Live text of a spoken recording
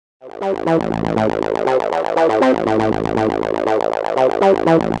We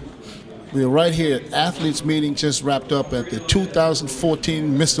are right here at Athletes Meeting, just wrapped up at the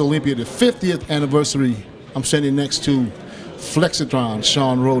 2014 Mr. Olympia, the 50th anniversary. I'm standing next to Flexitron,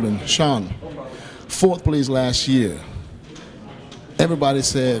 Shawn Rhoden. Shawn, fourth place last year. Everybody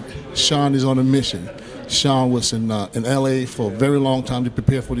said Shawn is on a mission. Shawn was in LA for a very long time to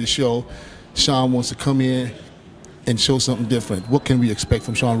prepare for this show. Shawn wants to come in and show something different. What can we expect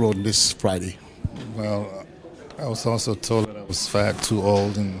from Shawn Rhoden this Friday? Well, I was also told that I was fat, too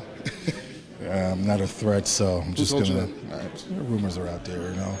old, and not a threat. So I'm just gonna. Rumors are out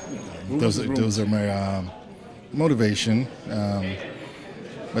there, you know. Those are my motivation.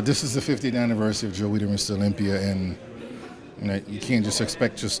 But this is the 50th anniversary of Joe Weider, Mr. Olympia, and you can't just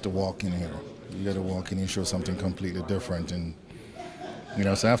expect just to walk in here. You got to walk in and show something completely different. And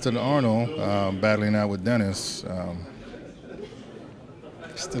so after the Arnold, battling out with Dennis,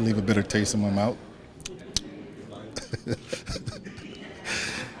 still leave a bitter taste in my mouth.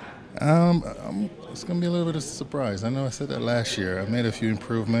 It's going to be a little bit of a surprise. I know I said that last year. I made a few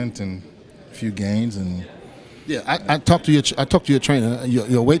improvements and a few gains. And yeah, I talked to your trainer,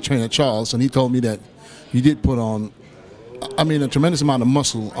 your weight trainer, Charles, and he told me that you did put on, a tremendous amount of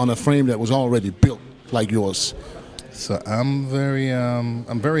muscle on a frame that was already built like yours. So I'm very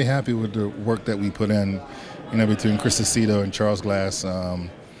happy with the work that we put in, between Chris Aceto and Charles Glass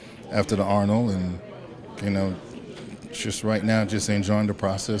after the Arnold, and just right now, just enjoying the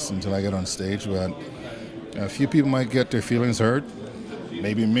process until I get on stage. But a few people might get their feelings hurt,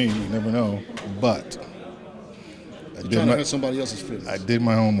 maybe me, you never know. But I did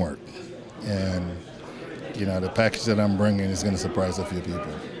my homework, and the package that I'm bringing is going to surprise a few people.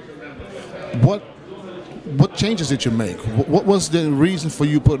 What changes did you make? What was the reason for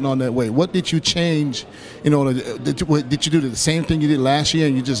you putting on that weight? What did you change in order? Did you do the same thing you did last year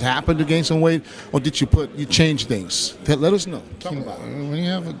and you just happened to gain some weight, or did you change things? Let us know. Talk about it. When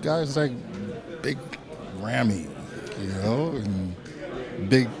you have guys like Big Ramy, and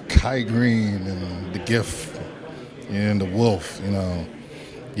Big Kai Green and the Gift and the Wolf,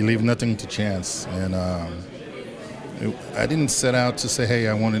 you leave nothing to chance. And I didn't set out to say, hey,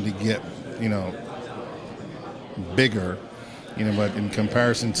 I wanted to get, bigger, but in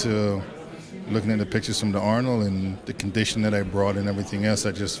comparison to looking at the pictures from the Arnold and the condition that I brought and everything else,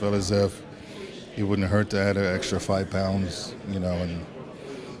 I just felt as if it wouldn't hurt to add an extra 5 pounds, and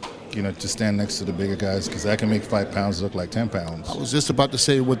to stand next to the bigger guys, because I can make 5 pounds look like 10 pounds. I was just about to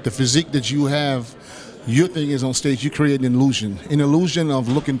say, with the physique that you have, your thing is on stage, you create an illusion of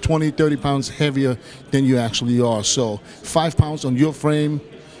looking 20, 30 pounds heavier than you actually are. So 5 pounds on your frame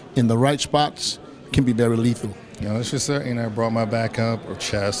in the right spots can be very lethal. Let's just say, I brought my back up, or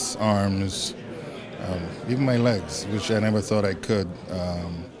chest, arms, even my legs, which I never thought I could.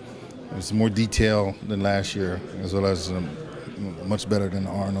 It was more detail than last year, as well as much better than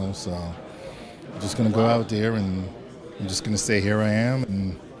Arnold. So I'm just going to go out there, and I'm just going to say, here I am,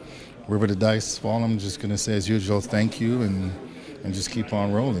 and wherever the dice fall, I'm just going to say, as usual, thank you, and just keep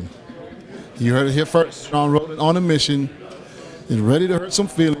on rolling. You heard it here first. Shawn Rhoden on a mission, is ready to hurt some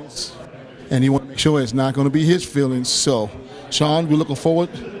feelings, and he wants to make sure it's not going to be his feelings. So, Shawn, we're looking forward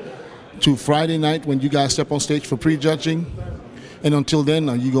to Friday night when you guys step on stage for prejudging. And until then,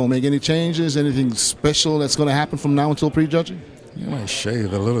 are you going to make any changes, anything special that's going to happen from now until prejudging? You might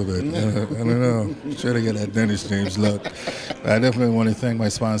shave a little bit. I don't know. Try to get that Dennis James look. I definitely want to thank my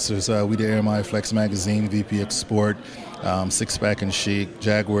sponsors, We the AMI, Flex Magazine, VPX Sport, Six Pack and Chic,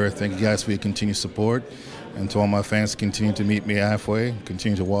 Jaguar. Thank you guys for your continued support. And to all my fans, continue to meet me halfway,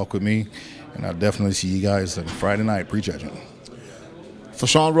 continue to walk with me. And I'll definitely see you guys on Friday night prejudging. For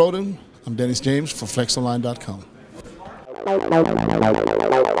Shawn Rhoden, I'm Dennis James for FlexOnline.com.